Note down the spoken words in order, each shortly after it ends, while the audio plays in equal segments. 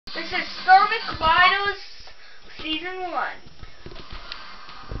This is Stormic Rhinos Season 1.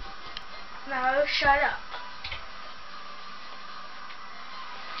 Now shut up.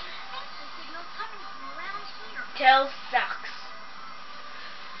 Tail sucks.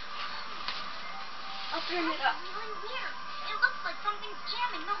 I'll turn it up. It looks like something's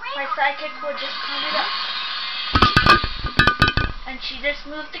jamming the radar. My psychic will just turn it up. And she just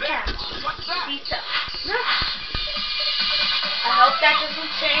moved the camera. See sucks. I hope that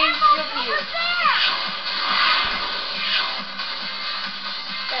doesn't change your view.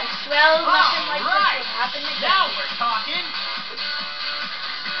 That swell nothing like this will happen again. Now we're talking.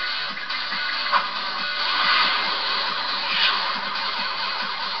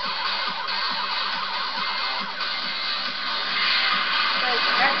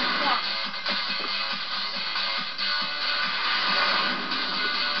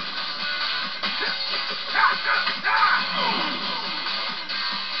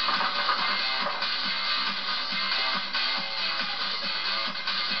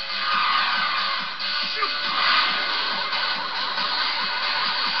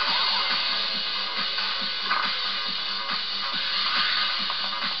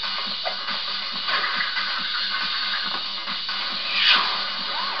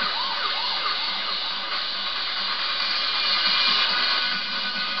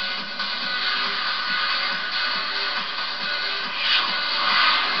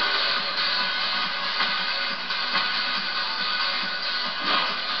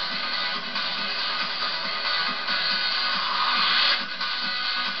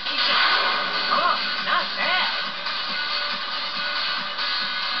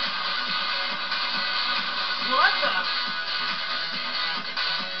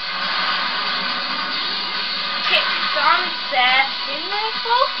 Sonic's ass, didn't they,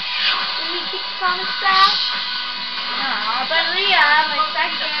 folks? Didn't we kick Sonic's ass? No, but Leah, my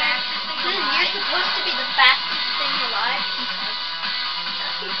second. You're supposed to be the fastest thing alive.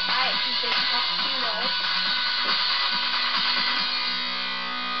 Be quiet, you big fucking roll.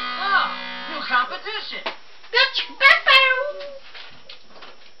 Oh, new competition. Bitch, bow.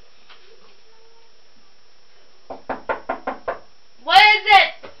 What is it?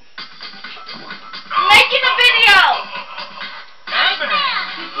 Making a video!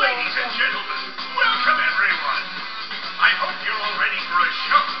 Ladies and gentlemen, welcome everyone. I hope you're all ready for a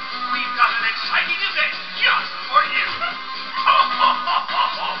show. We've got an exciting event just for you.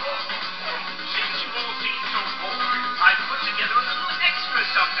 Since you all seem so bored, I've put together a little extra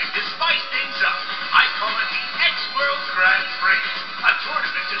something to spice things up. I call it the X-World Grand Prix, a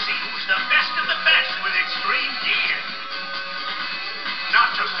tournament to see who's the best of the best with extreme gear.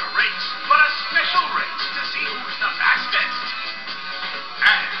 Not just a race, but a special race to see who's the fastest.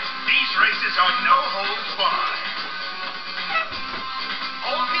 And these races are no holds barred.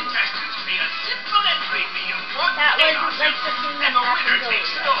 All contestants pay a simple entry fee of $1, That wasn't like the thing that and the winner happened takes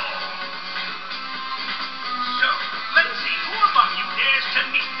it earlier. all. So, let's see who among you dares to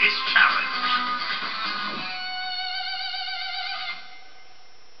meet this challenge.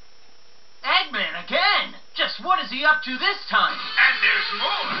 Eggman again. Just what is he up to this time? And there's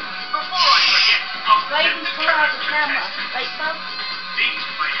more. Before I forget, I'll Right present the before current the camera. contestants. Right, folks? These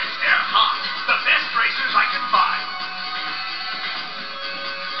players, they're hot. The best racers I can find.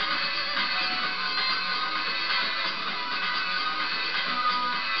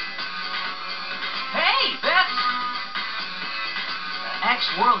 Hey, that's the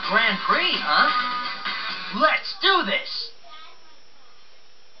X-World Grand Prix, huh? Let's do this.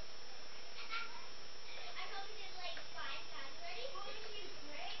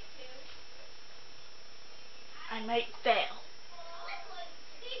 I might fail.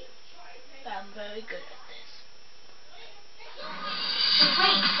 But I'm very good at this. The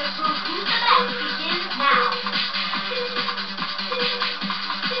race that will do the best begins now.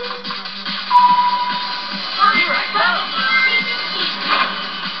 Here I come.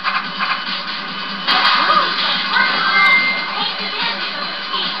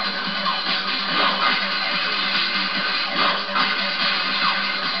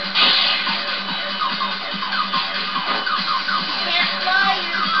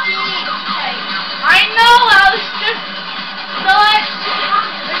 I know, I was just not.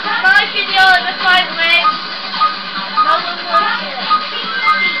 This is my video, by the way.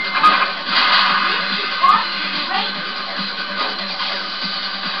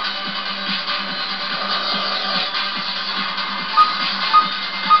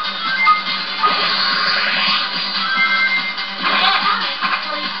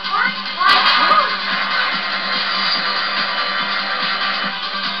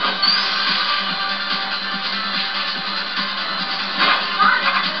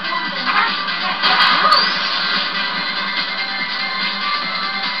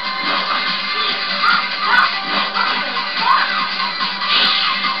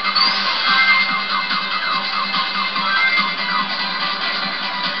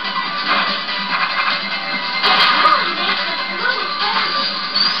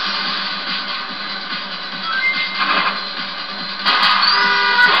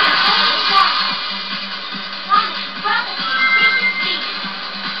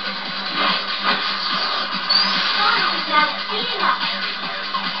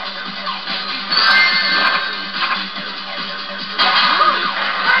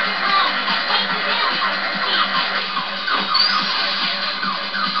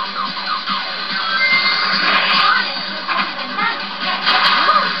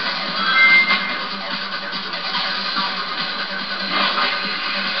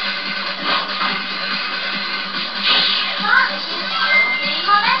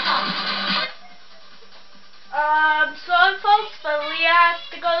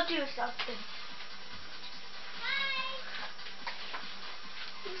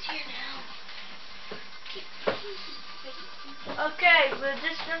 okay, we're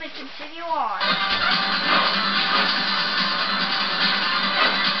just gonna continue on.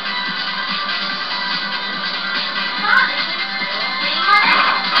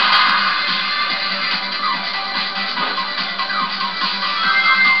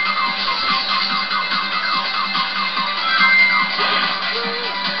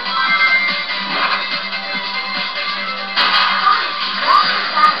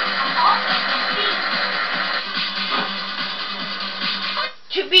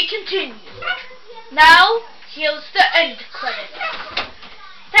 To be continued. Now, here's the end credits.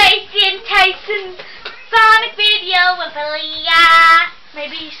 Stacy and Tyson Sonic video with Leah.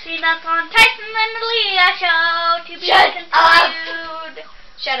 Maybe you've seen us on Tyson and the Leah show. To be continued.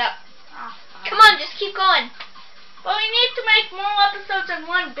 Shut up. Oh, Come on, just keep going. But we need to make more episodes than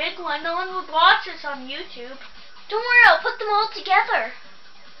one big one. No one would watch us on YouTube. Don't worry, I'll put them all together.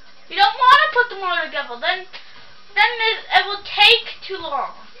 You don't want to put them all together. Then it will take too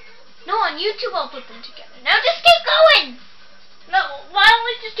long. No, on YouTube I'll put them together. Now just keep going. No, why don't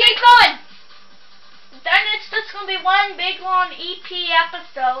we just Keep going. Then it's just going to be one big long EP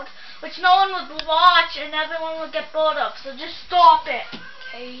episode, which no one would watch and everyone would get bored of. So just stop it.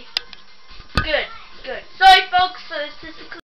 Okay? Good, good. Sorry folks, so this is